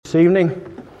this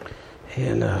evening.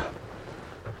 And I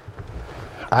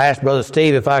asked Brother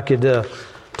Steve if I could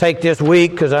take this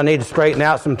week because I need to straighten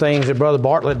out some things that Brother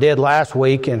Bartlett did last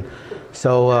week. And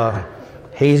so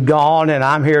he's gone, and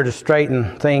I'm here to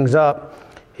straighten things up.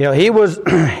 You know, he was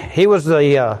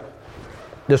the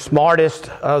smartest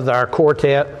of our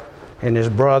quartet and his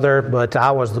brother, but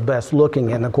I was the best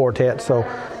looking in the quartet. So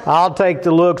I'll take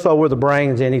the looks over the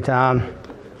brains anytime.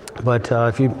 But I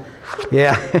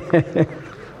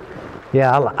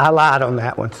lied on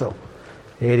that one. So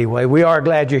anyway, we are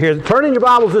glad you're here. Turn in your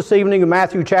Bibles this evening to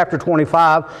Matthew chapter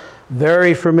 25.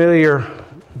 Very familiar.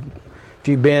 If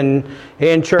you've been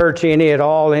in church any at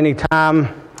all, any time,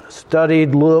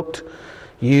 studied, looked,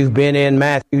 you've been in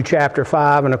Matthew chapter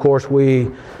 5. And of course, we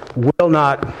will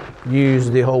not use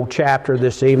the whole chapter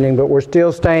this evening, but we're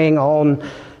still staying on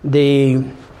the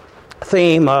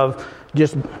theme of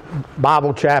just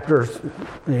Bible chapters,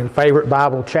 favorite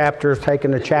Bible chapters,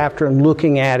 taking a chapter and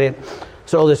looking at it.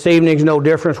 So this evening's no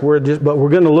difference. But we're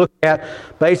going to look at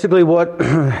basically what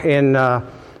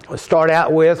start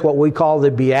out with what we call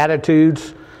the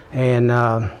Beatitudes, and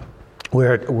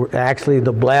we're actually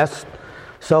the blessed.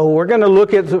 So we're going to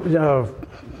look at a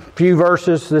few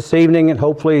verses this evening, and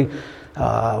hopefully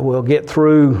we'll get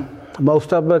through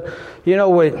most of it. But you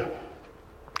know,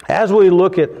 as we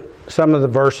look at some of the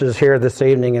verses here this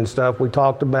evening and stuff, we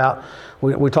talk about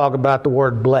the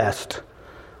word blessed.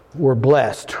 We're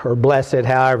blessed or blessed,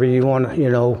 however you want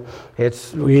to,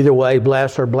 it's either way,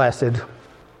 blessed or blessed.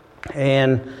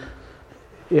 And,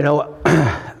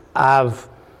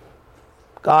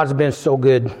 God's been so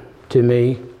good to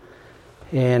me.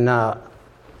 And I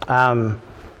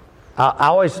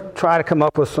always try to come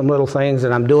up with some little things,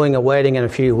 and I'm doing a wedding in a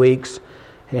few weeks.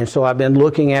 And so I've been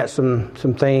looking at some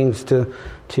things to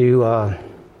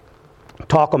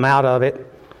talk them out of it.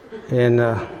 And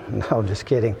no, just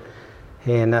kidding.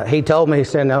 And he told me, he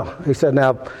said,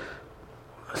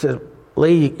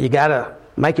 Lee, you got to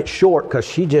make it short because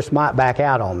she just might back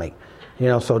out on me.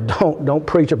 So don't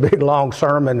preach a big long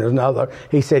sermon.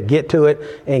 He said, get to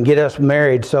it and get us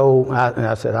married. So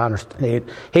I said, I understand.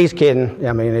 He's kidding.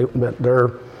 I mean, but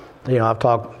I've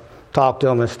talked to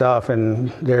them and stuff,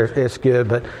 and it's good.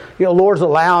 But Lord's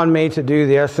allowing me to do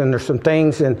this, and there's some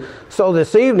things. And so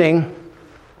this evening,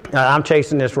 I'm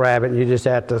chasing this rabbit, and you just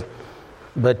have to.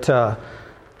 But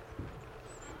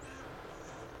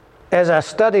as I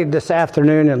studied this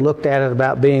afternoon and looked at it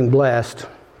about being blessed,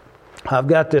 I've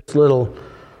got this little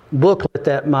booklet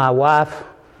that my wife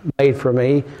made for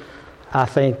me, I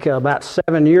think about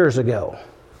 7 years ago.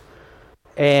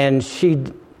 And she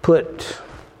put,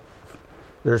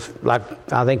 there's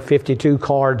I think 52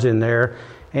 cards in there,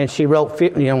 and she wrote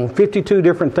 52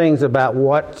 different things about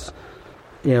what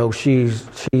she is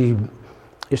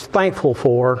thankful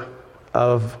for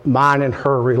of mine and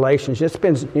her relationship.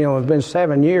 It's been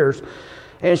 7 years,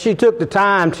 and she took the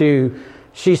time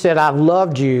she said, I've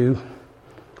loved you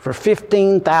for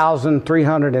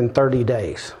 15,330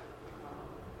 days.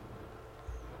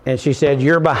 And she said,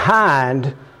 you're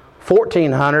behind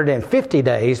 1,450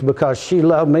 days because she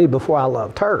loved me before I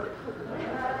loved her.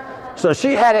 So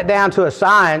she had it down to a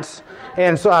science,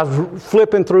 and so I was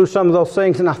flipping through some of those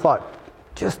things, and I thought,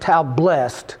 just how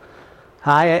blessed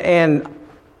and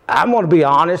I'm going to be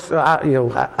honest.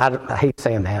 I hate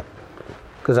saying that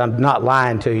because I'm not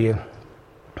lying to you,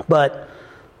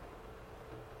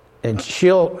 and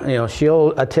she'll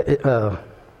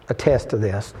attest to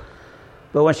this.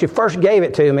 But when she first gave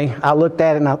it to me, I looked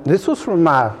at it, and this was from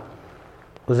my,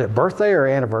 was it birthday or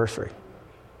anniversary?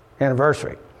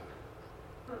 Anniversary.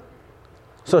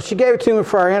 So she gave it to me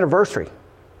for our anniversary,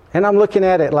 and I'm looking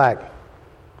at it like,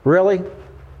 really?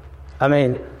 I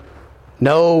mean,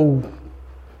 no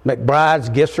McBride's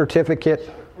gift certificate,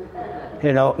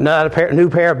 not a new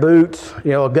pair of boots,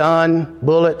 a gun,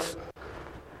 bullets.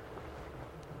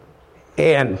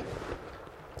 And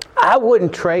I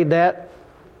wouldn't trade that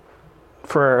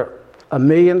for $1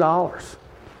 million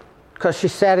because she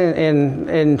sat in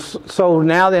and so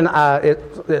now then I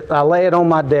lay it on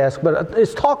my desk. But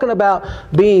it's talking about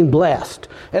being blessed,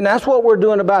 and that's what we're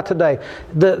doing about today.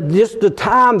 Just the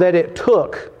time that it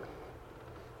took,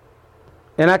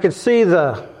 and I could see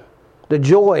the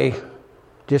joy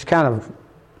just kind of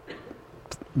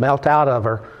melt out of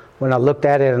her when I looked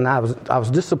at it, and I was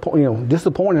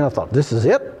disappointed. I thought, this is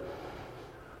it?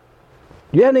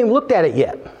 You haven't even looked at it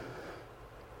yet.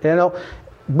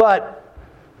 But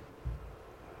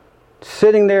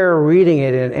sitting there reading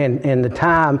it and the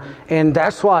time, and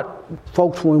that's what,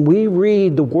 folks, when we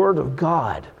read the Word of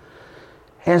God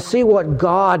and see what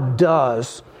God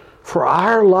does for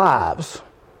our lives,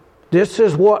 This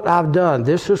is what I've done.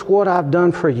 This is what I've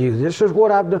done for you. This is what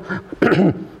I've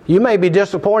done. You may be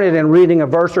disappointed in reading a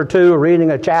verse or two or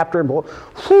reading a chapter.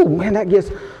 Whew, man, that gets...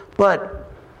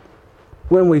 But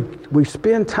when we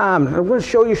spend time, I'm going to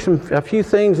show you a few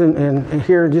things in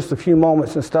here in just a few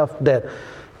moments and stuff that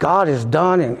God has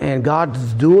done and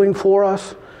God's doing for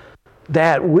us,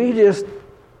 that we just,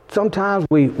 sometimes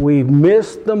we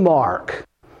miss the mark.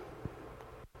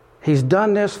 He's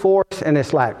done this for us, and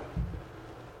it's like,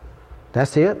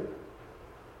 that's it?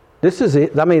 This is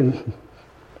it? I mean,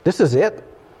 this is it?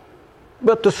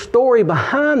 But the story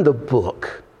behind the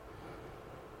book,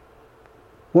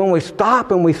 when we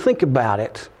stop and we think about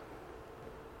it,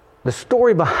 the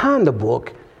story behind the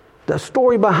book, the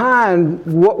story behind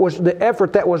what was the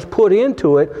effort that was put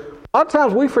into it, a lot of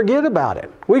times we forget about it.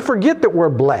 We forget that we're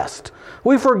blessed.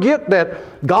 We forget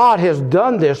that God has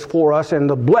done this for us and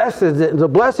the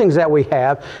blessings that we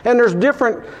have. And there's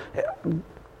different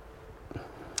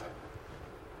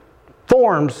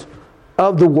forms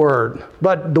of the word.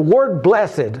 But the word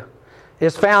blessed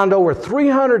is found over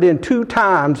 302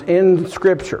 times in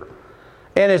Scripture.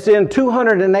 And it's in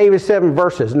 287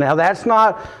 verses. Now that's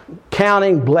not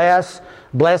counting blesses,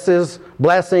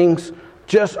 blessings,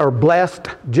 or blessed.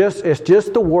 It's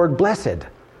just the word blessed.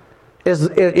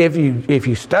 If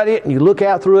you study it and you look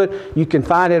out through it, you can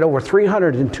find it over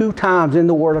 302 times in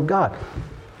the Word of God.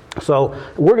 So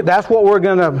that's what we're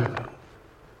going to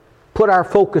put our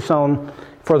focus on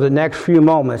for the next few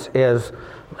moments, is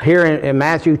here in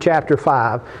Matthew chapter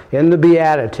 5, in the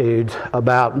Beatitudes,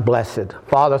 about blessed.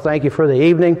 Father, thank you for the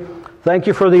evening. Thank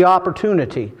you for the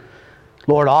opportunity.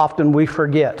 Lord, often we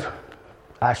forget.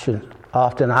 I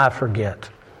forget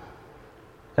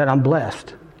that I'm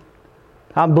blessed.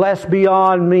 I'm blessed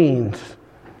beyond means.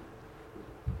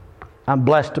 I'm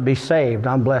blessed to be saved.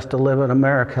 I'm blessed to live in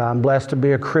America. I'm blessed to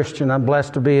be a Christian. I'm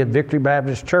blessed to be at Victory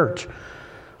Baptist Church.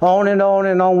 On and on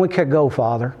and on we could go,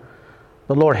 Father.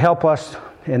 But Lord, help us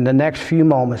in the next few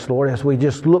moments, Lord, as we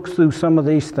just look through some of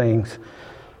these things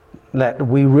that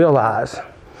we realize.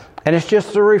 And it's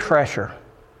just a refresher.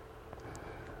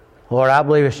 Lord, I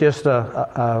believe it's just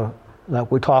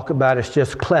like we talk about, it's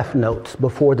just clef notes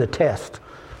before the test.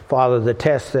 Father, the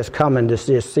test that's coming to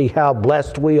just see how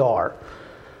blessed we are.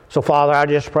 So, Father, I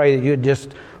just pray that you'd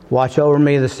just watch over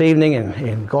me this evening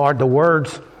and guard the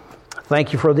words.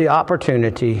 Thank you for the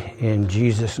opportunity. In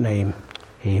Jesus' name,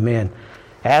 amen.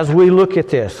 As we look at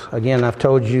this, again, I've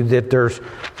told you that there's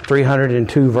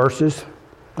 302 verses.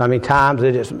 Times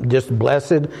that it's just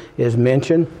blessed is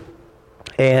mentioned.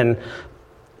 And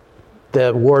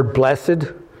the word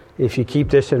blessed, if you keep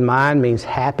this in mind, means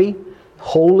happy,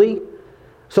 holy.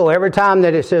 So every time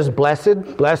that it says blessed,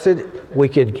 we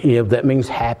could, that means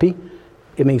happy.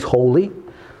 It means holy.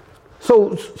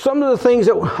 So some of the things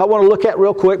that I want to look at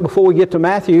real quick before we get to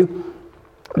Matthew,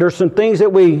 there's some things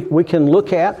that we can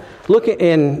look at.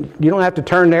 And you don't have to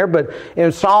turn there, but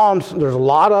in Psalms, there's a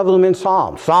lot of them in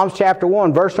Psalms. Psalms chapter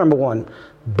 1, verse number 1.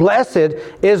 Blessed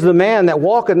is the man that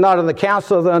walketh not in the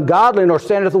counsel of the ungodly, nor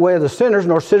standeth the way of the sinners,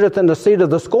 nor sitteth in the seat of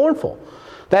the scornful.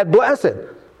 That blessed,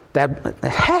 that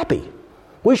happy.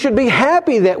 We should be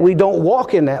happy that we don't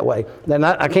walk in that way. Then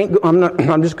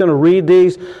I'm just going to read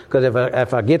these, because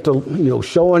if I get to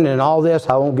showing and all this,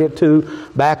 I won't get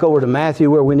back over to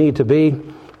Matthew where we need to be.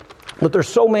 But there's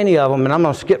so many of them, and I'm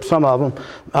going to skip some of them.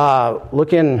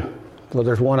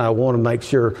 There's one I want to make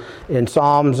sure in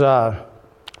Psalms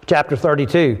chapter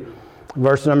 32,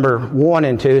 verse number 1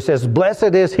 and 2. It says,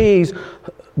 "Blessed is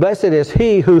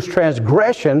he whose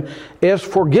transgression is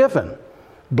forgiven.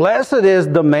 Blessed is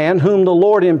the man whom the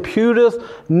Lord imputeth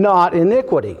not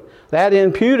iniquity." That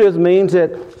imputeth means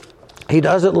that he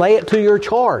doesn't lay it to your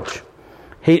charge.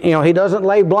 He doesn't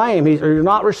lay blame. You're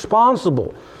not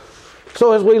responsible.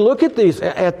 So as we look at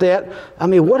that,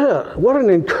 what an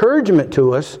encouragement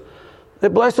to us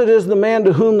that blessed is the man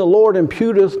to whom the Lord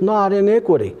imputeth not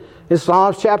iniquity. In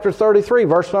Psalms chapter 33,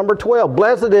 verse number 12,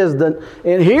 blessed is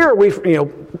and here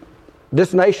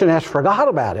this nation has forgot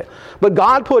about it. But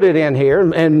God put it in here.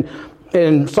 And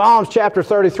in Psalms chapter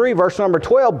 33, verse number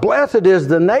 12, blessed is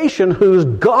the nation whose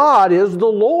God is the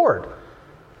Lord.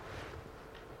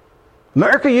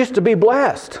 America used to be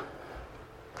blessed.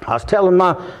 I was telling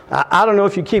I don't know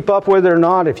if you keep up with it or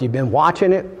not, if you've been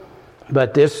watching it,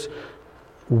 but this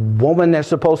woman that's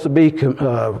supposed to be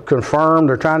confirmed,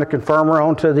 they're trying to confirm her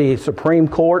onto the Supreme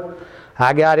Court.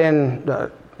 I got in,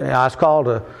 I was called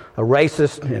a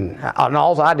racist, and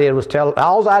all I did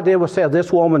was say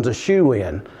this woman's a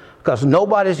shoo-in, because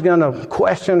nobody's going to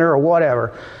question her or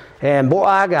whatever. And boy,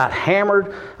 I got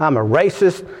hammered. I'm a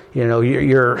racist. You know,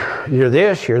 you're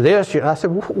this, you're this. I said,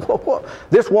 what?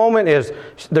 This woman is,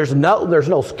 there's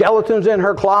no skeletons in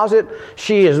her closet.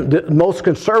 She is the most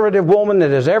conservative woman that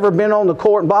has ever been on the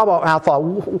court. And blah, blah. I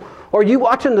thought, are you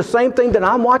watching the same thing that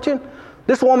I'm watching?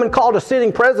 This woman called a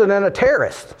sitting president a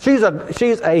terrorist.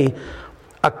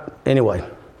 Anyway.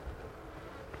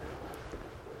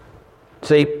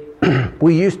 See,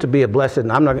 we used to be a blessed,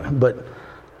 and I'm not, but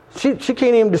she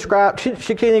can't even describe, she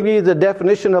can't even give you the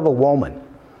definition of a woman.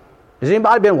 Has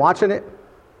anybody been watching it?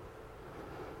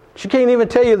 She can't even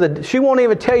tell you she won't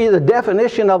even tell you the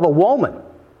definition of a woman.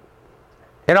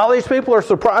 And all these people are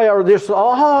surprised, or just, you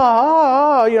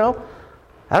know.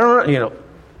 I don't know, you know,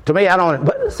 to me, I don't,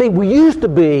 but see, we used to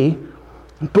be,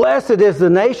 blessed is the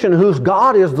nation whose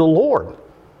God is the Lord.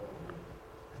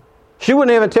 She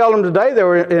wouldn't even tell them today, they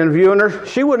were interviewing her,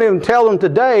 she wouldn't even tell them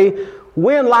today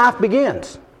when life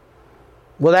begins.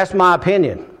 Well, that's my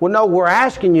opinion. Well, no, we're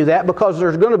asking you that because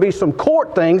there's going to be some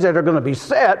court things that are going to be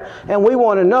set, and we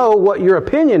want to know what your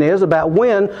opinion is about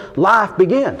when life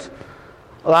begins.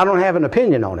 Well, I don't have an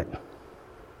opinion on it.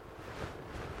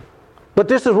 But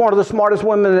this is one of the smartest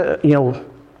women, you know,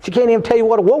 she can't even tell you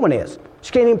what a woman is.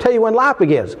 She can't even tell you when life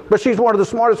begins. But she's one of the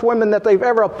smartest women that they've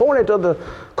ever appointed to the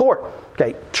court.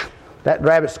 Okay, that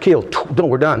rabbit's killed. No,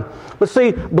 we're done. But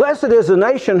see, blessed is the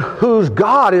nation whose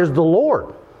God is the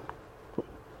Lord.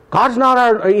 God's not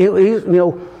our, you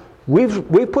know,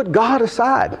 we've put God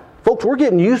aside. Folks, we're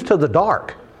getting used to the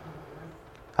dark.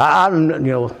 You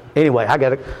know, anyway, I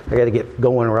gotta get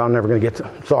going or I'm never going to get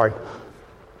to, sorry.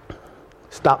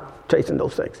 Stop chasing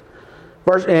those things.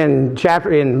 Verse in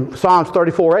Psalms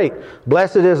 34:8,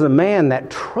 blessed is the man that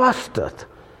trusteth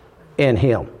in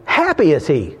him. Happy is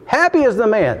he. Happy is the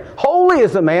man. Holy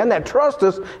is the man that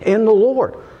trusteth in the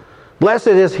Lord. Blessed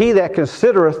is he that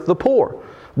considereth the poor.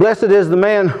 Blessed is the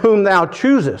man whom thou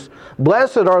choosest.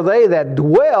 Blessed are they that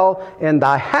dwell in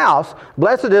thy house.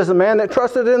 Blessed is the man that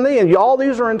trusteth in thee. And all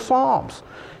these are in Psalms.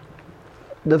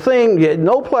 The thing,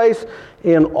 no place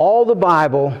in all the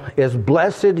Bible is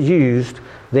blessed used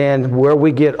than where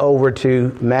we get over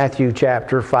to Matthew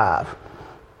chapter 5.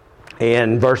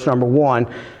 In verse number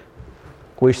 1,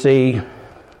 we see,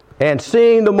 and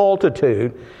seeing the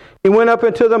multitude, he went up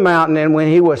into the mountain, and when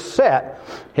he was set,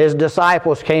 his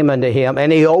disciples came unto him,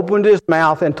 and he opened his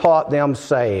mouth and taught them,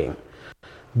 saying,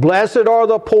 blessed are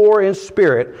the poor in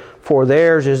spirit, for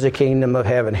theirs is the kingdom of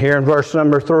heaven. Here in verse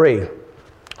number 3,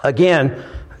 again,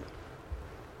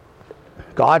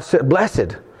 God said,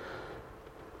 blessed.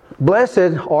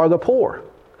 Blessed are the poor.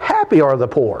 Happy are the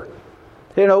poor.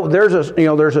 You know, there's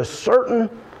a certain,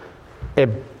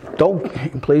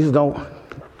 please don't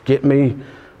get me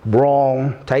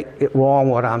wrong, take it wrong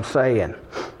what I'm saying.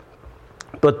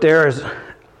 But there's,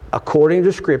 according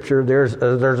to Scripture, there's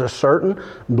a certain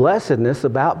blessedness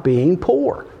about being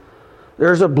poor.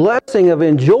 There's a blessing of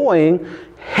enjoying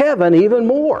heaven even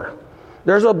more.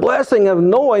 There's a blessing of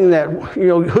knowing that, you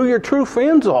know, who your true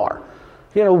friends are.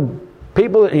 You know,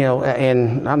 people, you know,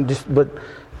 but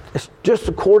it's just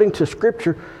according to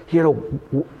Scripture, you know,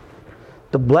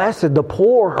 the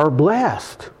poor are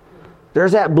blessed.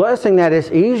 There's that blessing that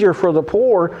it's easier for the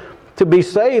poor to be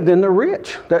saved than the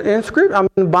rich. That in Scripture, I mean,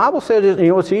 the Bible says, you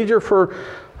know, it's easier for,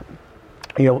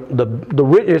 you know, the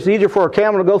rich. It's easier for a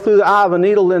camel to go through the eye of a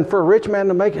needle than for a rich man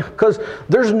to make it, because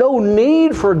there's no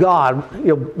need for God.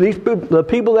 You know, the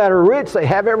people that are rich, they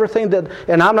have everything that.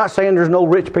 And I'm not saying there's no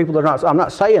rich people that are not. I'm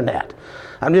not saying that.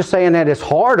 I'm just saying that it's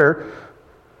harder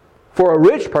for a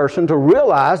rich person to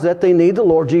realize that they need the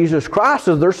Lord Jesus Christ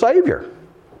as their Savior.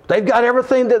 They've got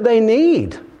everything that they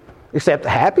need, except the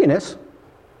happiness,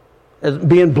 as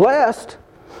being blessed.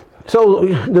 So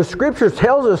the Scripture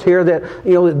tells us here that,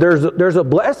 you know, there's a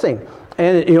blessing,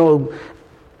 and, you know,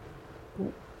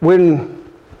 when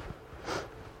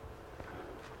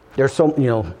there's some, you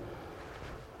know,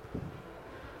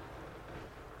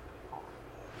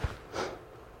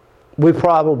 we've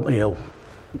probably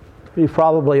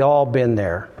all been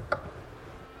there.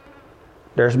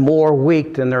 There's more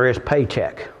week than there is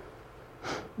paycheck.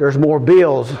 There's more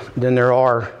bills than there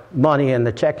are money in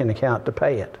the checking account to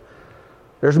pay it.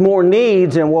 There's more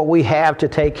needs than what we have to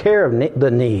take care of the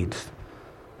needs.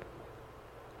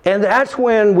 And that's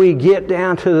when we get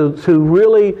down to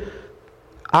really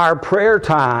our prayer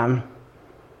time.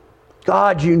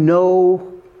 God, you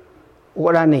know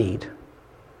what I need.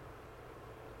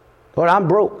 Lord, I'm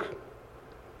broke.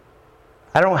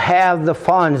 I don't have the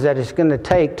funds that it's going to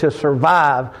take to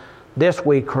survive this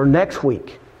week or next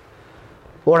week.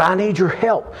 Lord, I need your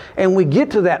help. And we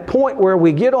get to that point where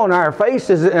we get on our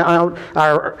faces, on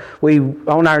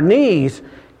our knees,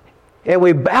 and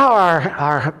we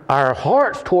bow our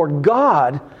hearts toward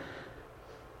God,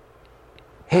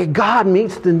 and God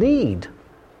meets the need.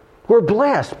 We're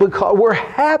blessed because we're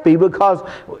happy because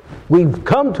we've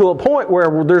come to a point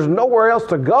where there's nowhere else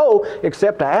to go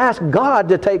except to ask God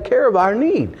to take care of our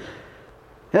need.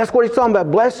 And that's what he's talking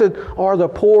about. Blessed are the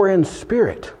poor in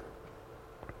spirit.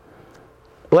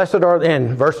 Blessed are,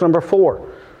 in verse number 4,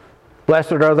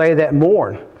 blessed are they that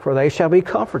mourn, for they shall be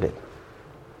comforted.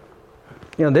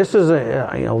 This is,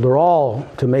 they're all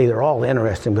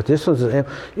interesting, but this is,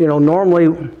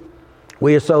 normally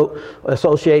we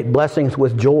associate blessings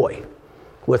with joy,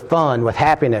 with fun, with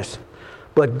happiness.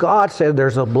 But God said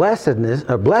there's a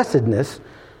blessedness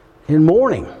in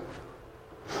mourning.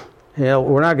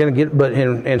 We're not going to get, but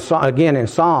in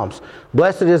Psalms,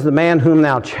 blessed is the man whom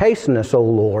thou chastenest, O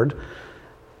Lord.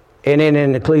 And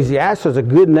in Ecclesiastes, a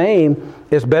good name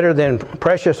is better than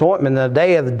precious ointment in the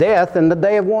day of death and the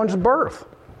day of one's birth.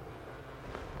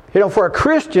 For a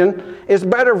Christian, it's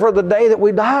better for the day that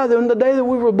we die than the day that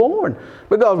we were born.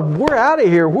 Because we're out of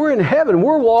here. We're in heaven.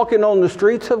 We're walking on the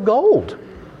streets of gold.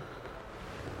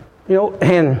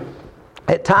 And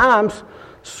at times,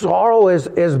 sorrow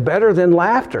is better than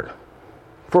laughter.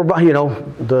 For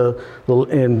the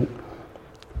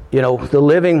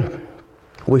living,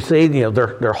 we see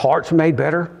their hearts made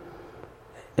better.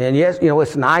 And yes,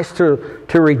 it's nice to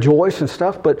rejoice and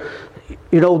stuff. But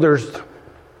there's.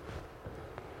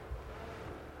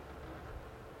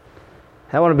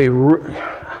 I want to be.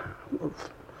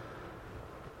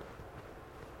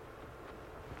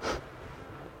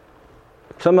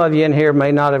 Some of you in here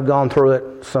may not have gone through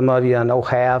it. Some of you I know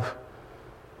have.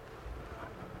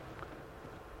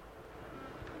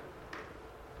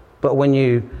 But when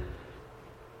you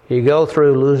go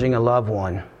through losing a loved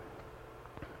one,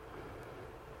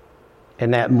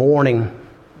 and that mourning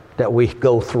that we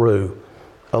go through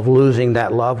of losing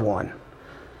that loved one,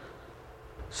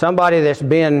 somebody that's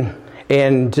been.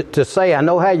 And to say, I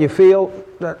know how you feel,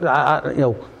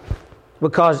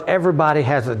 because everybody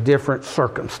has a different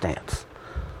circumstance.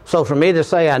 So for me to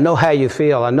say, I know how you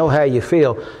feel,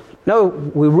 no,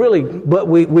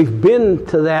 we've been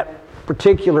to that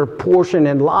particular portion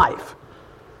in life.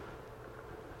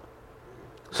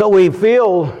 So we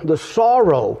feel the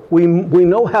sorrow. We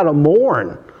know how to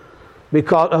mourn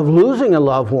because of losing a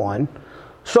loved one.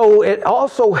 So it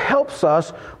also helps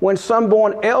us when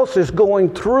someone else is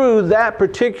going through that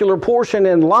particular portion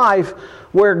in life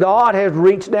where God has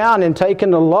reached down and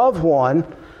taken a loved one.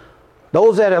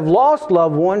 Those that have lost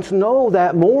loved ones know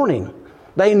that mourning.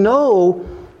 They know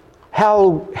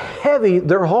how heavy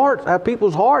how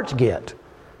people's hearts get.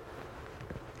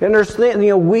 And there's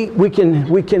we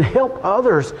can help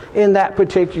others in that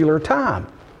particular time.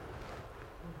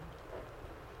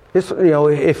 It's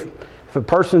if a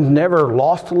person's never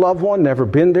lost a loved one, never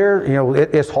been there,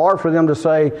 it's hard for them to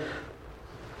say,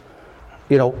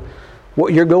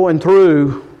 what you're going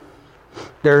through,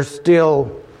 there's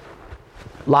still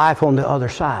life on the other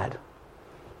side.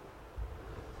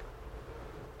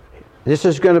 This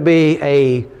is going to be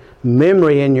a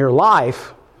memory in your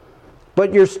life,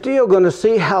 but you're still going to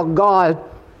see how God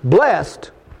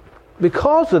blessed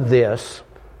because of this.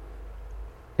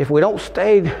 If we don't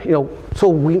stay, so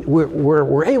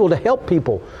we're able to help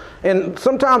people. And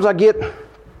sometimes I get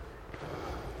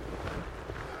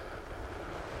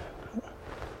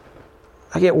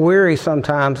weary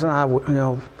sometimes, and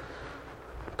I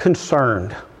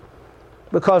concerned.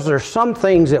 Because there's some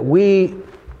things that we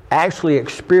actually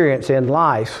experience in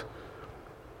life,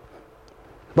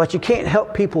 but you can't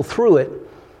help people through it.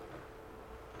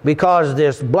 Because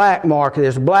this black mark,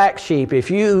 this black sheep,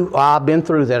 I've been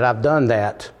through that, I've done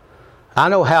that. I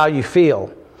know how you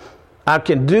feel.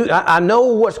 I know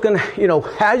what's going to,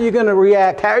 how you're going to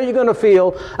react, how are you going to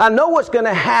feel. I know what's going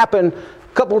to happen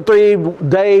a couple, 3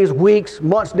 days, weeks,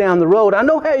 months down the road. I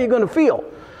know how you're going to feel.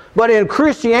 But in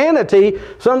Christianity,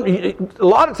 a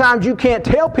lot of times you can't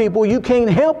tell people, you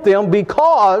can't help them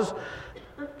because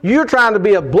you're trying to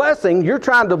be a blessing, you're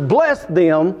trying to bless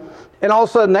them, and all of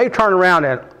a sudden they turn around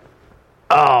and,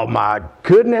 oh my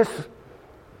goodness,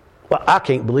 well, I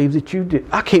can't believe that you did.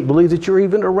 I can't believe that you're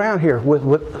even around here.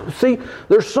 See,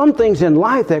 there's some things in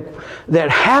life that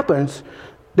happens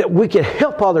that we can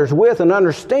help others with and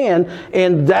understand,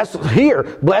 and that's here.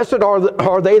 Blessed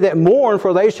are they that mourn,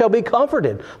 for they shall be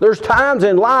comforted. There's times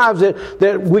in lives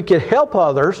that we can help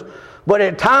others, but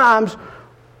at times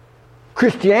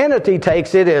Christianity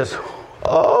takes it as,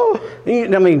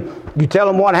 you tell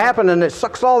them what happened and it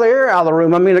sucks all the air out of the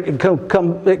room. It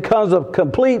comes a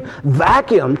complete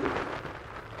vacuum.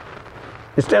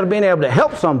 Instead of being able to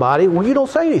help somebody, you don't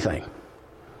say anything.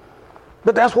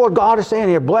 But that's what God is saying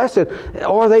here. Blessed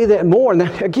are they that mourn.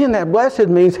 Again, that blessed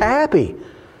means happy.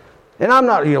 And I'm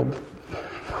not, I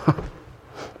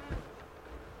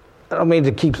don't mean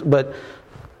to keep, but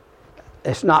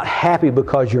it's not happy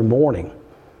because you're mourning.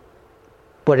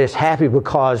 But it's happy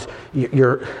because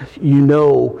you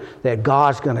know that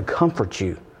God's going to comfort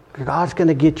you. God's going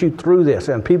to get you through this.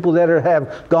 And people that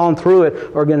have gone through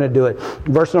it are going to do it.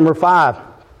 Verse number 5.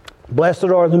 Blessed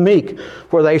are the meek,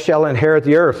 for they shall inherit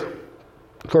the earth.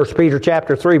 1 Peter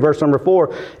chapter 3, verse number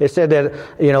 4, it said that,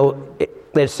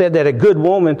 it said that a good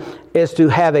woman is to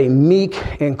have a meek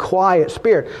and quiet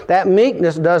spirit. That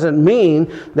meekness doesn't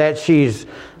mean that she's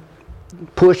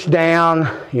pushed down.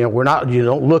 You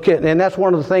don't look at, and that's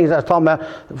one of the things I was talking about.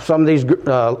 Some of these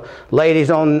ladies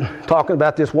talking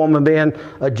about this woman being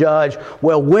a judge.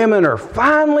 Well, women are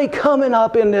finally coming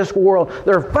up in this world.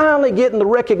 They're finally getting the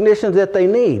recognition that they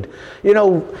need.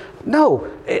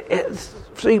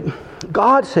 See,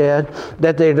 God said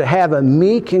that they have a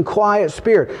meek and quiet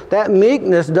spirit. That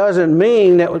meekness doesn't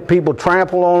mean that people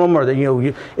trample on them, or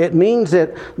that it means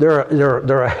that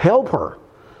they're a helper.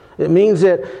 It means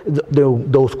that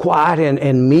those quiet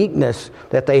and meekness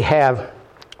that they have.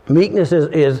 Meekness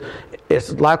is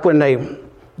like when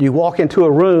you walk into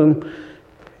a room,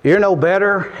 you're no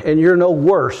better and you're no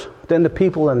worse than the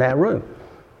people in that room.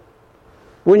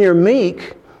 When you're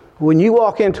meek, when you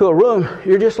walk into a room,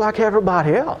 you're just like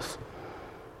everybody else.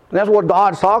 And that's what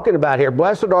God's talking about here.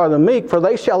 Blessed are the meek, for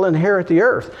they shall inherit the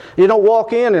earth. You don't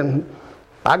walk in and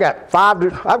I've got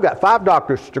 5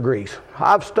 doctor's degrees.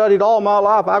 I've studied all my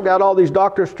life. I've got all these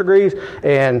doctor's degrees.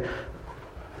 And,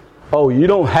 you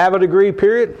don't have a degree,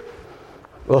 period?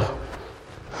 Well,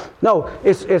 no,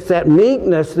 it's that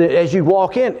meekness that as you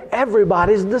walk in,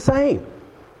 everybody's the same.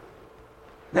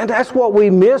 And that's what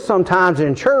we miss sometimes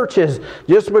in church, is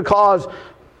just because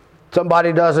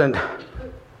somebody doesn't...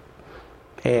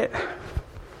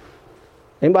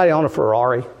 Anybody on a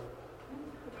Ferrari?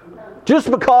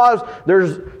 Just because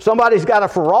somebody's got a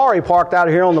Ferrari parked out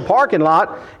here on the parking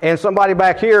lot, and somebody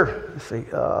back here, let's see,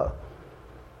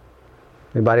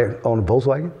 anybody own a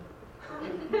Volkswagen?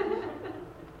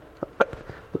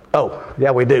 Oh,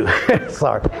 yeah, we do.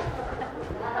 Sorry.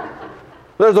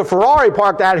 There's a Ferrari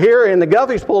parked out here, and the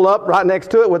Guffeys pull up right next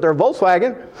to it with their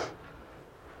Volkswagen.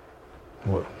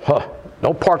 Well,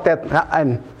 don't park that.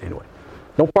 Anyway,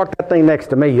 don't park that thing next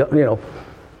to me.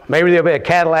 Maybe there'll be a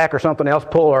Cadillac or something else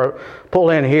pull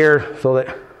in here, so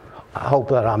that I hope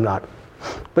that I'm not.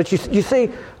 But you see,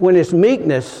 when it's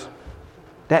meekness,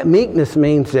 that meekness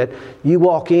means that you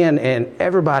walk in and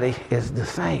everybody is the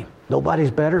same.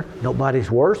 Nobody's better, nobody's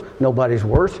worse, and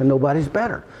nobody's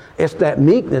better. It's that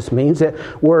meekness means that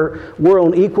we're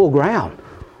on equal ground.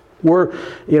 We're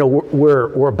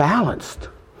balanced.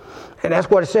 And that's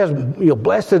what it says,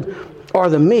 blessed are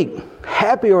the meek,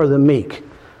 happy are the meek.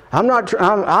 I'm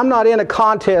not in a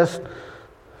contest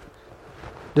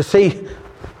to see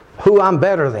who I'm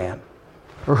better than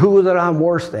or who that I'm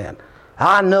worse than.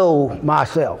 I know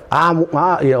myself. I'm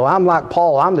like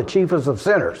Paul. I'm the chiefest of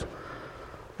sinners.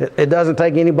 It doesn't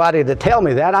take anybody to tell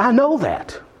me that. I know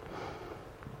that.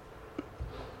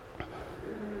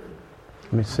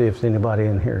 Let me see if anybody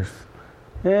in here is...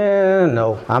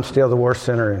 no, I'm still the worst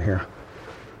sinner in here.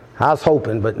 I was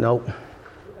hoping, but nope.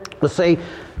 But see,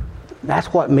 that's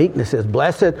what meekness is.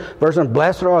 Blessed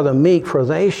are the meek, for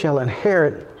they shall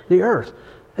inherit the earth.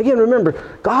 Again, remember,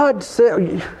 God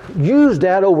used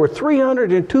that over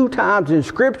 302 times in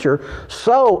Scripture,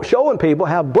 so showing people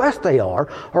how blessed they are,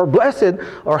 or blessed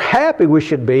or happy we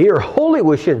should be, or holy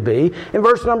we should be. In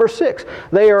verse number 6,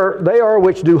 they are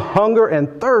which do hunger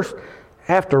and thirst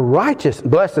after righteousness.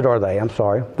 Blessed are they,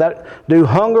 that do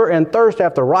hunger and thirst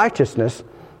after righteousness,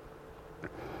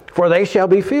 for they shall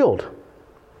be filled.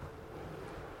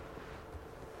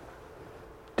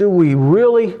 Do we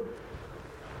really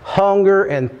hunger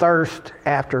and thirst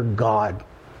after God?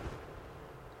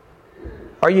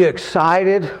 Are you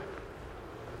excited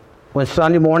when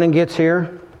Sunday morning gets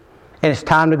here and it's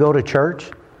time to go to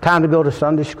church, time to go to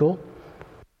Sunday school?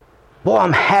 Boy,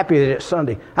 I'm happy that it's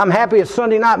Sunday. I'm happy it's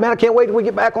Sunday night. Man, I can't wait till we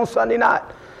get back on Sunday night.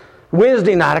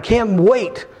 Wednesday night, I can't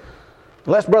wait.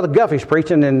 Unless Brother Guffey's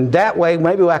preaching, and that way,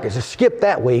 maybe I could just skip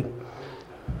that week.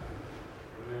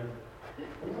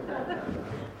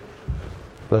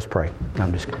 Let's pray.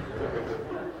 I'm just kidding.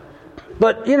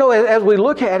 But, as we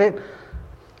look at it,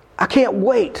 I can't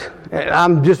wait. I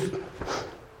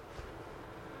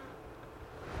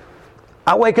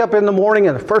wake up in the morning,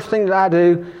 and the first thing that I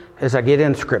do is I get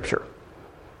in Scripture.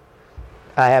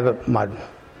 I have my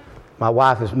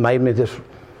wife has made me this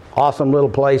awesome little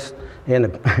place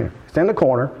it's in the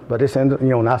corner, but it's in the,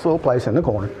 nice little place in the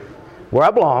corner. where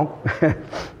I belong.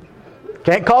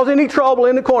 Can't cause any trouble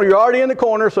in the corner. You're already in the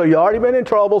corner, so you've already been in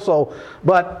trouble.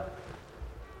 But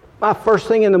my first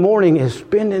thing in the morning is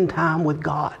spending time with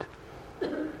God.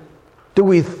 Do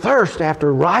we thirst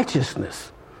after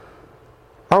righteousness?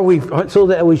 Are we so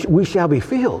that we shall be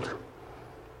filled?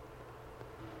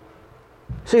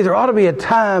 See, there ought to be a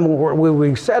time where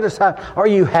we set aside. Are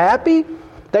you happy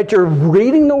that you're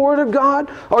reading the Word of God?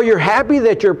 Are you happy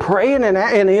that you're praying and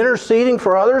interceding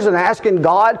for others and asking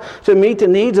God to meet the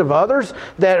needs of others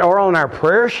that are on our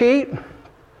prayer sheet?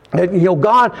 And,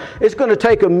 God, it's going to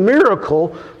take a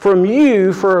miracle from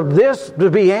you for this to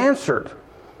be answered.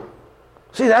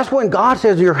 See, that's when God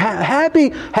says, you're happy.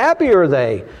 Happy are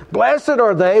they. Blessed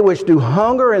are they which do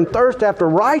hunger and thirst after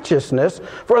righteousness,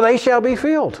 for they shall be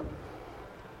filled.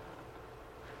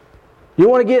 You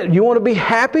want to be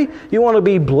happy? You want to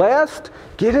be blessed?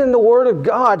 Get in the Word of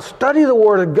God. Study the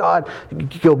Word of God.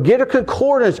 Get a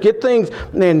concordance. Get things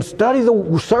and study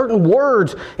the certain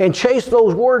words and chase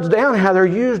those words down, how they're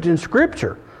used in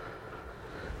Scripture.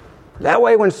 That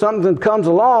way when something comes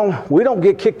along, we don't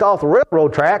get kicked off the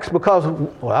railroad tracks because,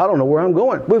 I don't know where I'm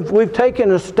going. We've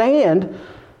taken a stand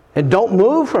and don't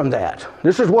move from that.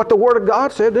 This is what the Word of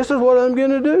God said. This is what I'm going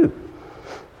to do.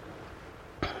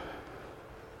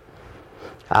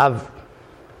 I've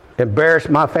embarrassed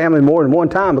my family more than one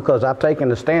time because I've taken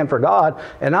a stand for God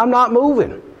and I'm not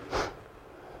moving.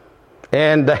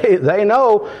 And they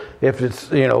know if it's,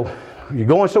 you're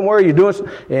going somewhere, you're doing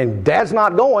something, and Dad's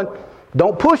not going,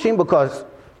 don't push him because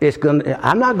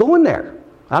I'm not going there.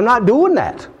 I'm not doing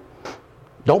that.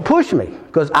 Don't push me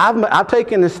because I've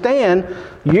taken a stand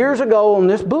years ago on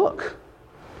this book.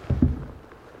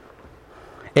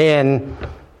 And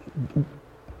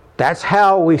that's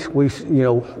how this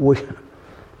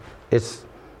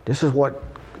is what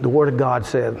the Word of God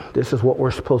said. This is what we're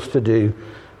supposed to do.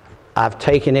 I've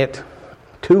taken it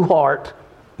to heart,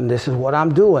 and this is what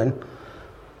I'm doing.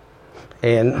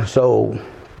 And so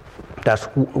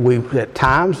at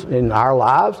times in our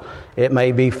lives, it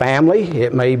may be family,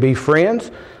 it may be friends,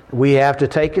 we have to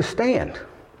take a stand.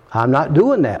 I'm not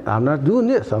doing that. I'm not doing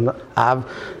this. I've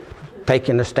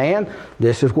taken a stand.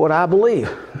 This is what I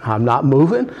believe. I'm not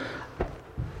moving.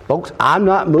 Folks, I'm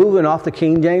not moving off the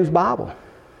King James Bible.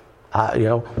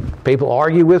 People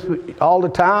argue with me all the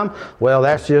time. Well,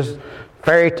 that's just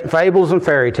fables and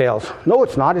fairy tales. No,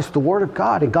 it's not. It's the Word of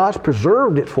God, and God's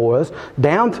preserved it for us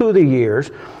down through the years.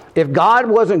 If God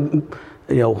wasn't,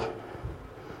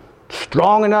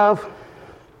 strong enough,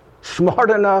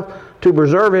 smart enough to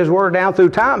preserve His Word down through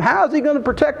time, how is He going to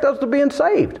protect us to being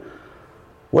saved?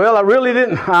 Well,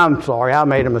 I'm sorry, I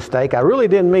made a mistake. I really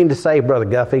didn't mean to say, Brother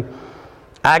Guffey,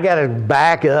 I got to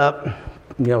back up,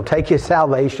 take His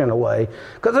salvation away.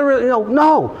 Because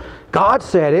no, God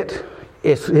said it.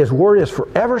 His Word is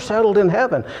forever settled in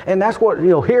heaven. And that's what,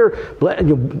 here,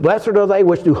 blessed are they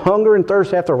which do hunger and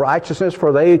thirst after righteousness,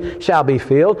 for they shall be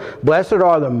filled. Blessed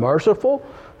are the merciful,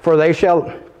 for they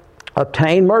shall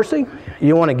obtain mercy.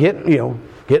 You want to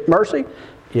get mercy?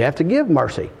 You have to give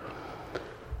mercy.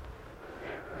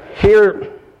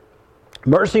 Here,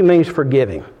 mercy means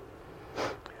forgiving.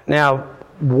 Now,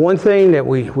 one thing that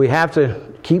we have to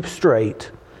keep straight,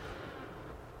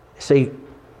 see,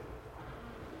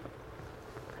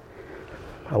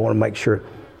 I want to make sure.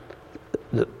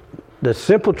 The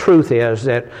simple truth is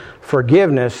that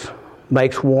forgiveness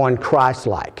makes one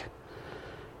Christ-like.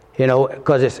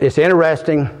 Because it's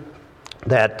interesting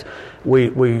that we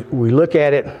look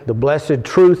at it. The blessed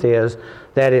truth is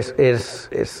that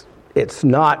it's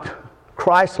not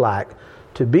Christ-like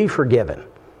to be forgiven.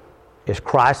 It's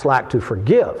Christ-like to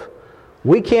forgive.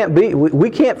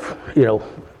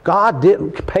 God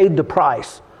paid the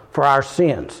price for our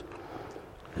sins.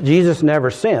 Jesus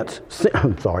never sinned.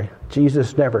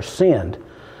 Jesus never sinned.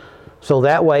 So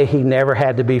that way He never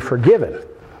had to be forgiven.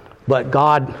 But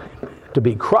God, to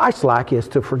be Christ-like, is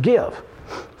to forgive.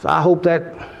 So I hope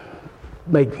that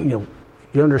you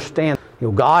understand.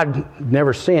 God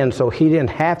never sinned, so He didn't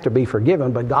have to be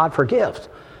forgiven, but God forgives.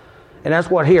 And that's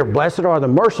what here, blessed are the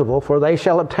merciful, for they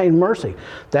shall obtain mercy.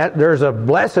 That there's a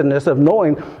blessedness of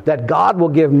knowing that God will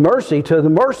give mercy to the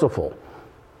merciful.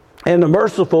 And the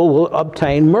merciful will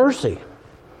obtain mercy.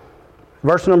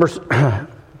 Verse number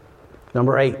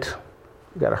 8.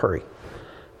 We've got to hurry.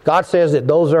 God says that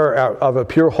those are of a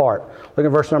pure heart. Look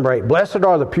at verse number 8. Blessed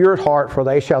are the pure at heart, for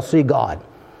they shall see God.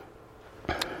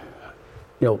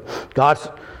 God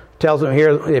tells them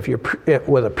here, if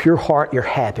with a pure heart, you're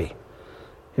happy.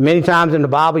 And many times in the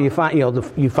Bible, you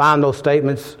find those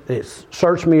statements. It's,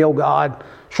 search me, O God,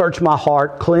 search my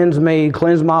heart, cleanse me,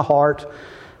 cleanse my heart.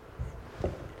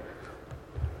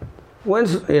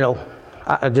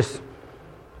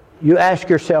 you ask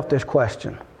yourself this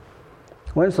question.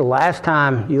 When's the last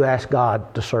time you asked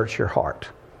God to search your heart?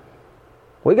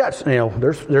 We got,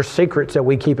 there's secrets that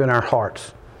we keep in our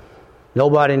hearts.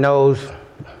 Nobody knows.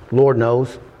 Lord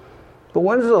knows. But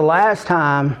when's the last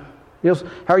time,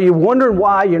 are you wondering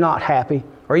why you're not happy?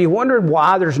 Are you wondering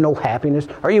why there's no happiness?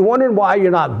 Are you wondering why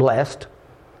you're not blessed?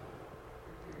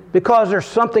 Because there's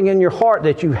something in your heart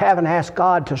that you haven't asked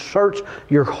God to search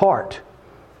your heart.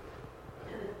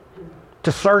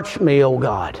 To search me, O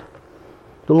God.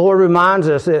 The Lord reminds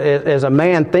us, as a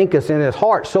man thinketh in his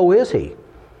heart, so is he.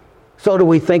 So do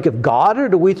we think of God or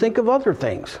do we think of other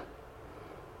things?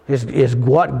 Is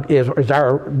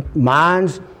our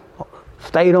minds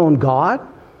stayed on God?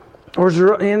 Or is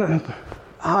there,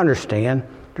 I understand,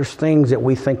 there's things that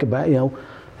we think about,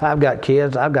 I've got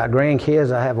kids, I've got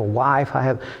grandkids, I have a wife, I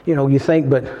have, you think,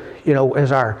 but,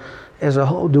 as a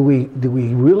whole, do we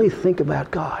really think about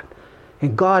God?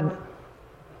 And God,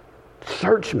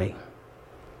 search me.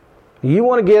 You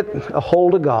want to get a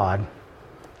hold of God,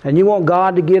 and you want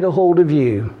God to get a hold of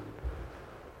you,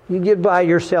 you get by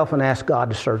yourself and ask God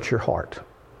to search your heart.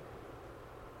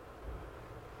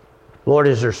 Lord,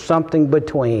 is there something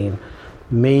between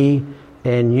me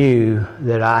and you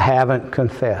that I haven't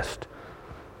confessed?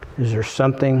 Is there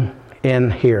something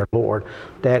in here, Lord,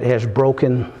 that has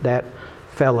broken that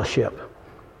fellowship?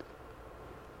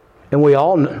 And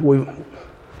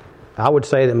I would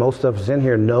say that most of us in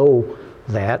here know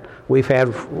that. We've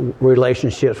had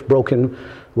relationships broken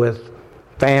with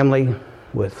family,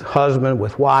 with husband,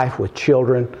 with wife, with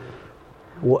children,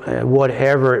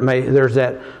 whatever it may. There's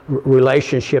that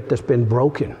relationship that's been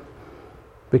broken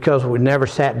because we never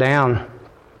sat down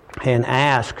and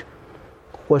asked,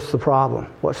 what's the problem?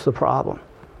 What's the problem?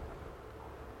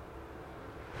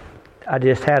 I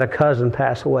just had a cousin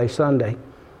pass away Sunday.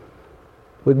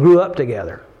 We grew up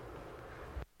together.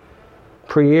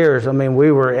 For years,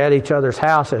 we were at each other's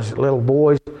house as little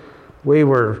boys. We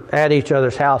were at each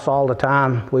other's house all the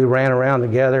time. We ran around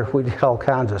together. We did all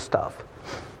kinds of stuff.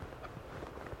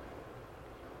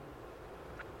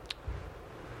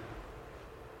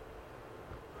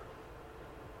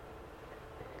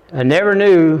 I never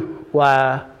knew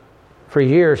why, for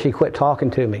years, he quit talking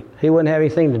to me. He wouldn't have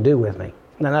anything to do with me.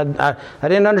 And I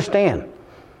didn't understand.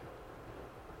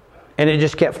 And it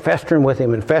just kept festering with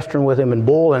him and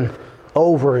boiling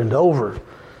over and over.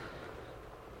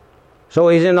 So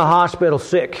he's in the hospital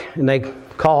sick, and they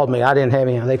called me. I didn't have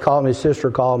any. They called me. His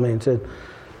sister called me and said,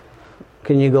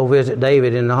 can you go visit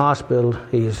David in the hospital?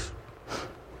 He's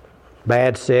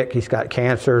bad sick. He's got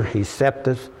cancer. He's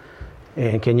sepsis.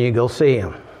 And can you go see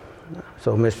him?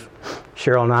 So Miss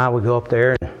Cheryl and I would go up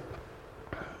there.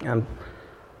 And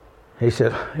he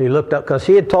said, he looked up, because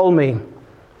he had told me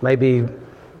maybe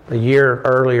a year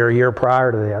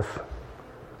prior to this,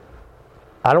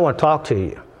 I don't want to talk to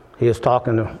you. He was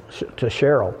talking to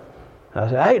Cheryl. I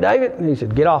said, hey, David. And he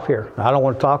said, get off here. I don't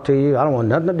want to talk to you. I don't want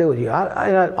nothing to do with you.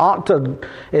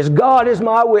 As God is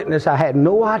my witness, I had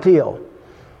no idea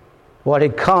what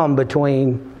had come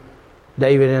between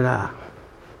David and I.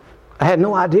 I had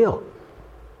no idea.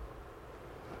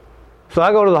 So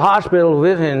I go to the hospital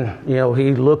with him.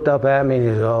 He looked up at me and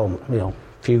he said,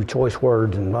 few choice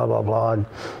words and blah, blah, blah. And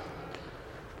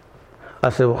I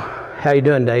said, well, how you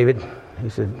doing, David? He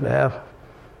said, well,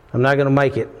 I'm not going to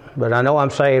make it, but I know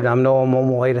I'm saved. I know I'm on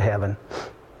my way to heaven.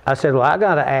 I said, well, I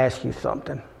got to ask you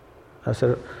something. I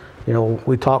said,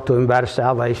 we talked to him about his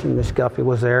salvation. Miss Guffey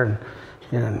was there,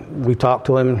 and we talked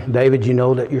to him. David, you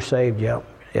know that you're saved? Yep,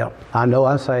 I know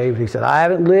I'm saved. He said, I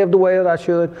haven't lived the way that I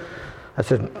should. I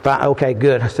said, fine, okay,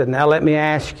 good. I said, now let me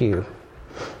ask you,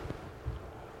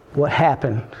 what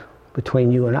happened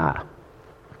between you and I?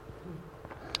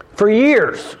 For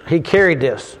years, he carried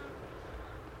this.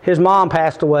 His mom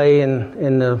passed away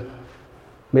in the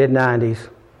mid-90s.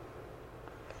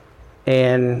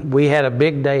 And we had a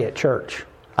big day at church.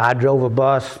 I drove a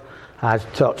bus. I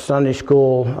taught Sunday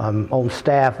school. I'm on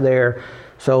staff there.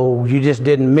 So you just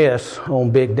didn't miss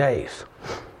on big days.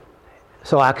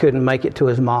 So I couldn't make it to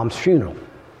his mom's funeral.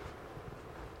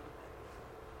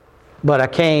 But I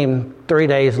came 3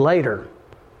 days later.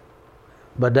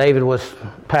 But David was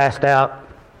passed out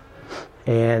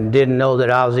and didn't know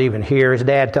that I was even here. His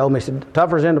dad told me, he said,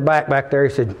 Tuffer's in the back there. He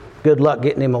said, good luck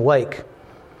getting him awake.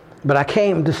 But I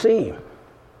came to see him.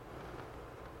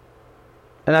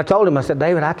 And I told him, I said,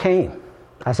 David, I came.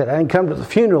 I said, I didn't come to the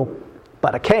funeral,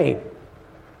 but I came.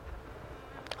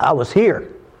 I was here.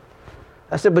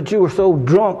 I said, but you were so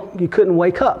drunk you couldn't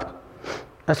wake up.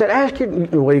 I said, ask your...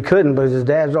 Well, he couldn't because his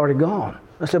dad's already gone.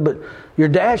 I said, but your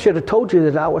dad should have told you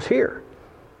that I was here.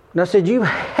 And I said, you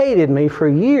hated me for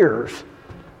years.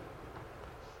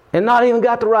 and not even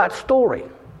got the right story.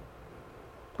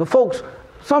 But folks,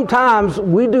 sometimes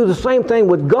we do the same thing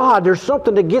with God. There's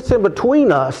something that gets in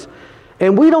between us,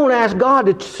 and we don't ask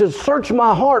God to search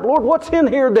my heart. Lord, what's in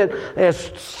here that has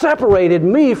separated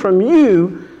me from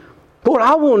you? Lord,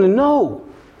 I want to know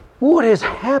what has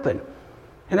happened.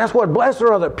 And that's what blessed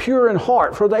are the pure in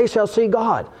heart, for they shall see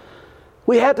God.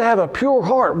 We have to have a pure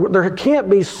heart. There can't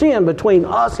be sin between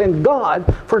us and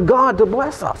God for God to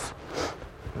bless us.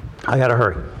 I got to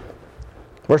hurry.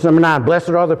 Verse number 9, blessed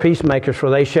are the peacemakers, for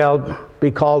they shall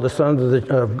be called the sons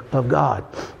of God.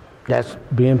 That's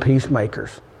being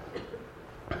peacemakers.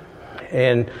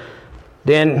 And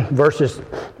then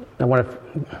I want to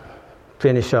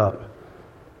finish up.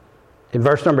 In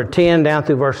verse number 10 down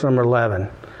through verse number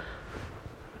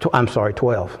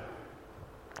 12.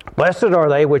 Blessed are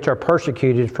they which are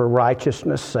persecuted for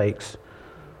righteousness' sakes,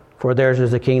 for theirs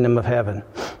is the kingdom of heaven.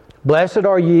 Blessed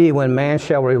are ye when man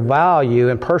shall revile you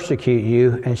and persecute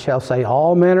you, and shall say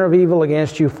all manner of evil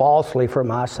against you falsely for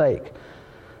my sake.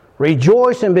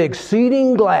 Rejoice and be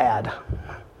exceeding glad,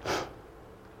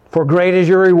 for great is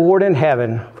your reward in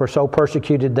heaven, for so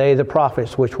persecuted they the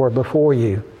prophets which were before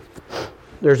you.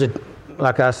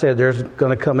 Like I said, there's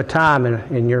going to come a time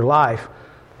in your life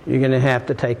you're going to have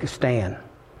to take a stand.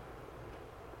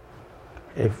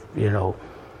 If, you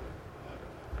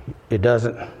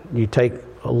take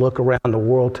a look around the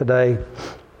world today,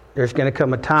 there's going to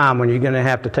come a time when you're going to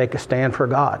have to take a stand for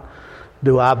God.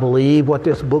 Do I believe what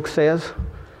this book says?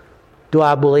 Do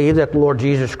I believe that the Lord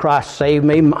Jesus Christ saved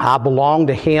me? I belong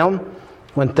to Him.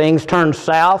 When things turn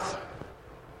south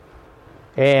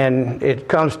and it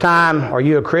comes time, are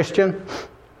you a Christian?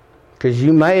 Because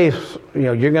you're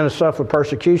going to suffer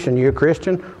persecution. You're a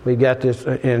Christian. We got this,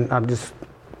 and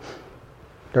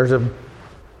there's a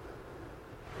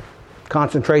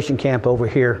concentration camp over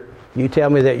here. You tell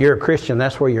me that you're a Christian,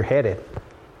 that's where you're headed.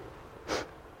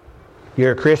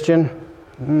 You're a Christian?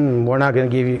 We're not going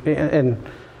to give you...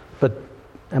 But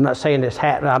I'm not saying this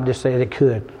happened, I'm just saying it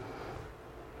could.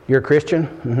 You're a Christian?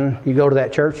 Mm-hmm. You go to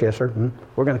that church? Yes, sir. Mm-hmm.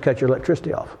 We're going to cut your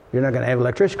electricity off. You're not going to have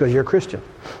electricity because you're a Christian.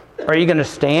 Are you going to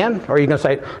stand? Or are you going to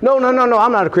say, no,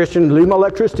 I'm not a Christian, leave my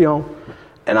electricity on?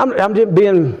 And I'm just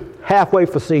being halfway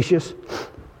facetious.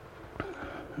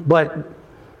 But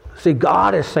see,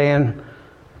 God is saying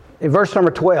in verse number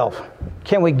 12,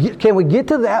 can we get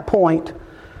to that point?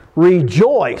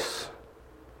 Rejoice.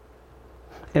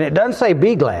 And it doesn't say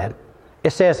be glad.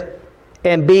 It says,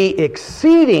 and be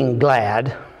exceeding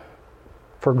glad,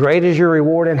 for great is your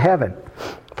reward in heaven.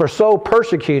 For so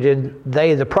persecuted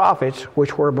they the prophets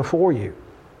which were before you.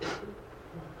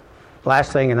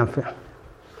 Last thing,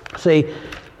 see,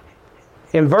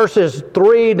 in verses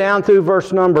 3 down through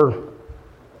verse number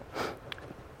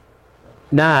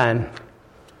 9,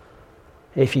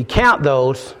 if you count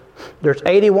those, there's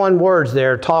 81 words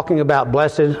there talking about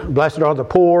blessed are the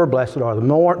poor, blessed are the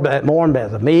mourn, blessed are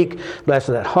the meek, blessed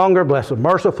are that hunger, blessed are the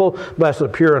merciful, blessed are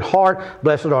the pure in heart,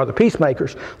 blessed are the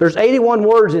peacemakers. There's 81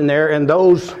 words in there in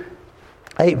those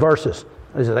 8 verses.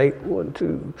 Is it 8? 1,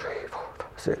 2, 3, 4, 5,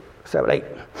 6, 7, 8.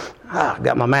 I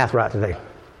got my math right today.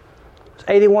 There's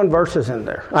 81 verses in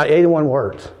there, 81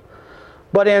 words.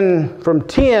 But from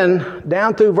 10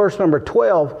 down through verse number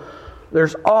 12,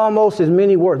 there's almost as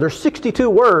many words. There's 62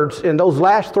 words in those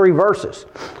last 3 verses.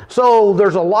 So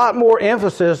there's a lot more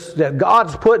emphasis that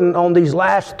God's putting on these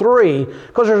last 3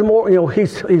 because there's more.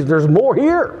 There's more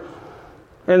here.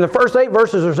 In the first 8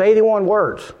 verses, there's 81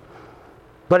 words.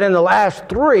 But in the last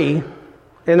 3,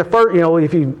 in the first,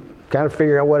 if you kind of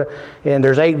figure out and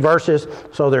there's 8 verses,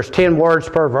 so there's 10 words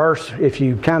per verse. If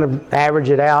you kind of average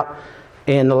it out,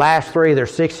 in the last 3,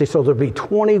 there's 60, so there'll be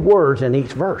 20 words in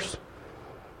each verse.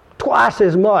 Twice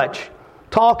as much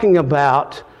talking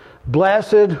about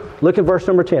blessed, look at verse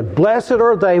number 10. Blessed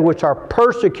are they which are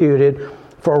persecuted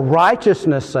for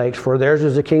righteousness' sakes, for theirs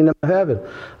is the kingdom of heaven.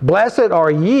 Blessed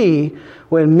are ye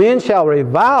when men shall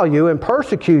revile you and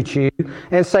persecute you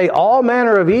and say all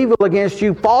manner of evil against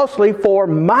you falsely for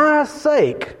my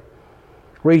sake.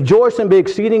 Rejoice and be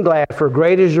exceeding glad, for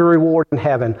great is your reward in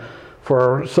heaven.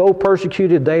 For so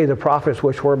persecuted they the prophets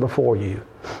which were before you.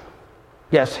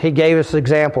 Yes, He gave us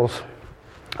examples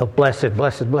of blessed,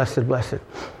 blessed, blessed, blessed.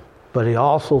 But He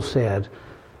also said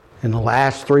in the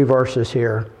last 3 verses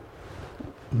here,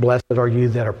 blessed are you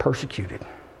that are persecuted.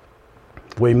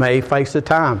 We may face a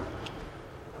time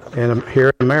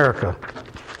here in America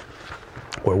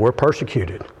where we're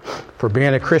persecuted for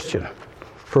being a Christian,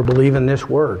 for believing this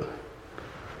word.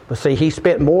 But see, He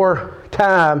spent more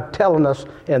time telling us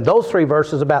in those 3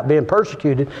 verses about being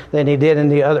persecuted than He did in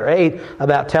the other 8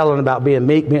 about telling about being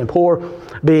meek, being poor,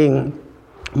 being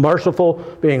merciful,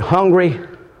 being hungry,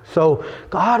 So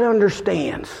God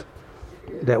understands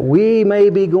that we may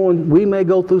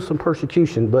go through some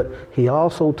persecution, but He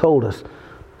also told us,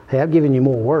 hey, I've given you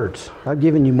more words. I've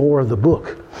given you more of the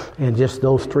book. And just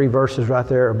those 3 verses right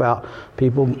there about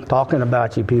people talking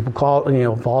about you, people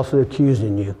falsely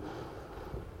accusing you.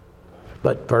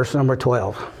 But verse number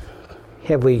 12,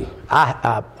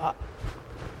 I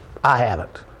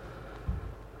haven't.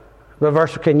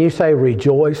 But can you say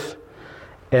rejoice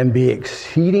and be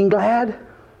exceeding glad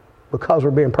because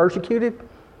we're being persecuted?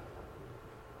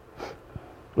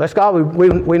 Let's go.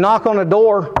 We knock on the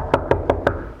door.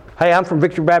 Hey, I'm from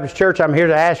Victory Baptist Church. I'm here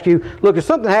to ask you, look, if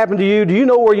something happened to you, do you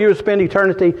know where you will spend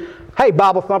eternity? Hey,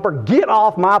 Bible thumper, get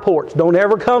off my porch. Don't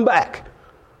ever come back.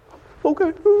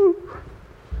 Okay.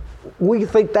 We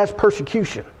think that's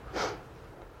persecution.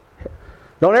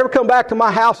 Don't ever come back to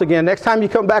my house again. Next time you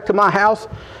come back to my house,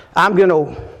 I'm going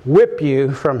to whip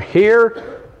you from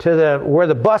here to where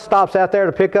the bus stops out there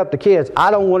to pick up the kids.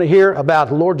 I don't want to hear about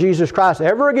the Lord Jesus Christ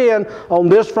ever again on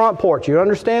this front porch. You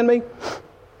understand me?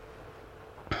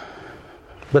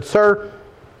 But sir,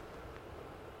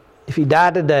 if you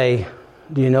die today,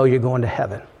 do you know you're going to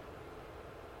heaven?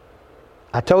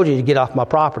 I told you to get off my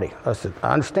property. I said,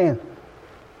 I understand.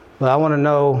 But I want to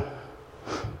know,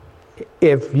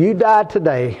 if you died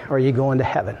today, are you going to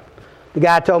heaven? The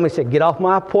guy told me, he said, get off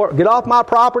my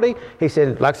property. He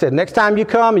said, like I said, next time you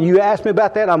come and you ask me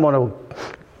about that, I'm going to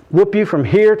whoop you from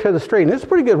here to the street. And it's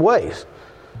pretty good ways.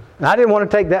 And I didn't want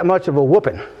to take that much of a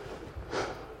whooping.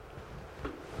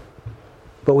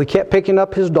 But we kept picking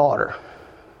up his daughter.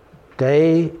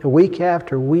 Week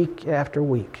after week after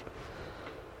week.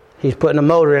 He's putting a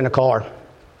motor in the car.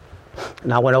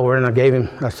 And I went over and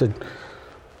I said,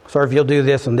 sir, if you'll do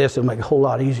this and this, it'll make it a whole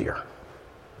lot easier.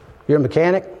 You're a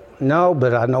mechanic? No,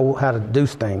 but I know how to do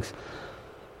things.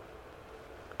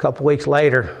 A couple weeks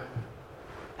later,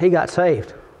 he got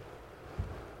saved.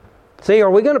 See, are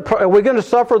we going to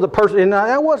suffer the person? And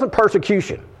that wasn't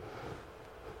persecution.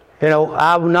 You know,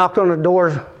 I knocked on the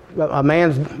door, a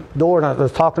man's door, and I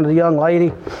was talking to the young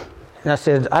lady, and I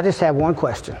said, I just have one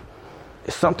question.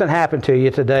 If something happened to you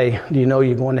today, do you know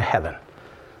you're going to heaven?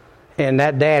 And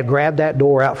that dad grabbed that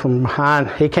door out from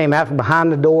behind. He came out from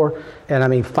behind the door,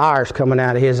 and fire's coming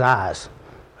out of his eyes.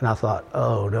 And I thought,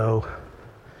 oh no.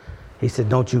 He said,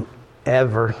 don't you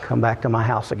ever come back to my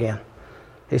house again.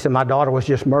 He said, my daughter was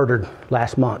just murdered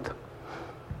last month.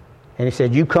 And he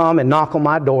said, you come and knock on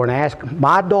my door and ask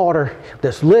my daughter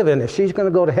that's living if she's going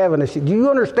to go to heaven. He said, do you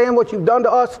understand what you've done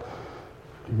to us?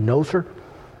 No, sir.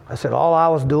 I said, all I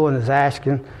was doing is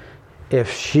asking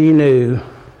if she knew,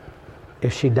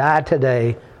 if she died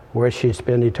today, where she'd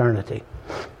spend eternity.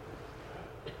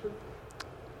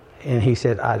 And he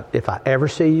said, if I ever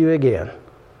see you again,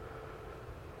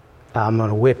 I'm going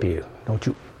to whip you. Don't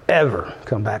you ever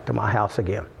come back to my house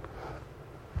again.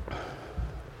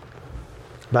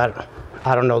 But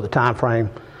I don't know the time frame,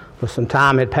 but some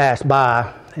time had passed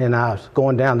by, and I was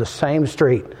going down the same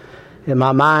street, and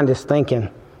my mind is thinking,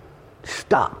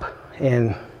 stop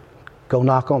and go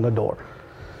knock on the door.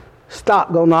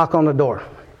 Stop, go knock on the door.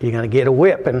 You're going to get a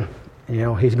whip, and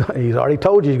he's already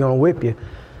told you he's going to whip you.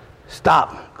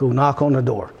 Stop, go knock on the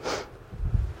door.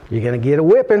 You're going to get a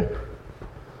whipping.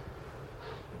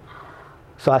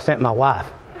 So I sent my wife.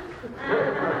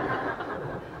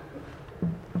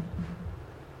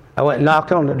 I went and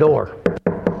knocked on the door.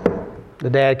 The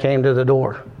dad came to the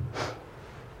door.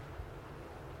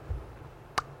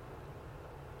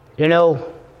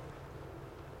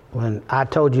 When I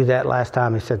told you that last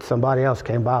time, he said somebody else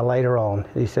came by later on.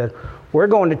 He said, we're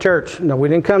going to church. No, we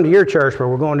didn't come to your church, but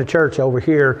we're going to church over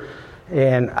here.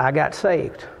 And I got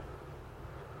saved.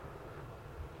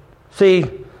 See,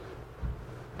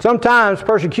 sometimes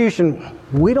persecution,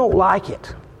 we don't like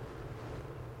it.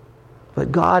 But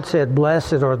God said,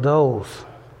 blessed are those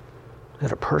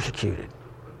that are persecuted.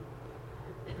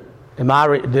 Did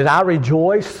I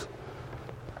rejoice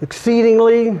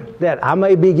exceedingly that I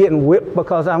may be getting whipped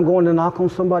because I'm going to knock on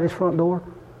somebody's front door?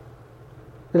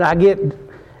 Did I get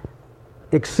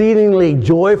exceedingly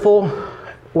joyful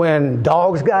when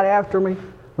dogs got after me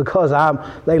because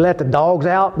they let the dogs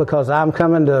out because I'm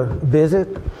coming to visit?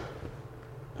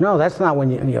 No, that's not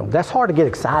when that's hard to get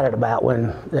excited about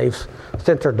when they've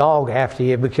sent their dog after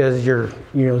you because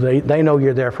they know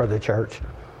you're there for the church.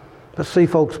 But see,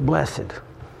 folks, blessed,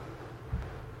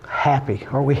 happy.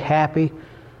 Are we happy?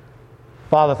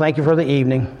 Father, thank you for the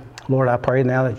evening. Lord, I pray now that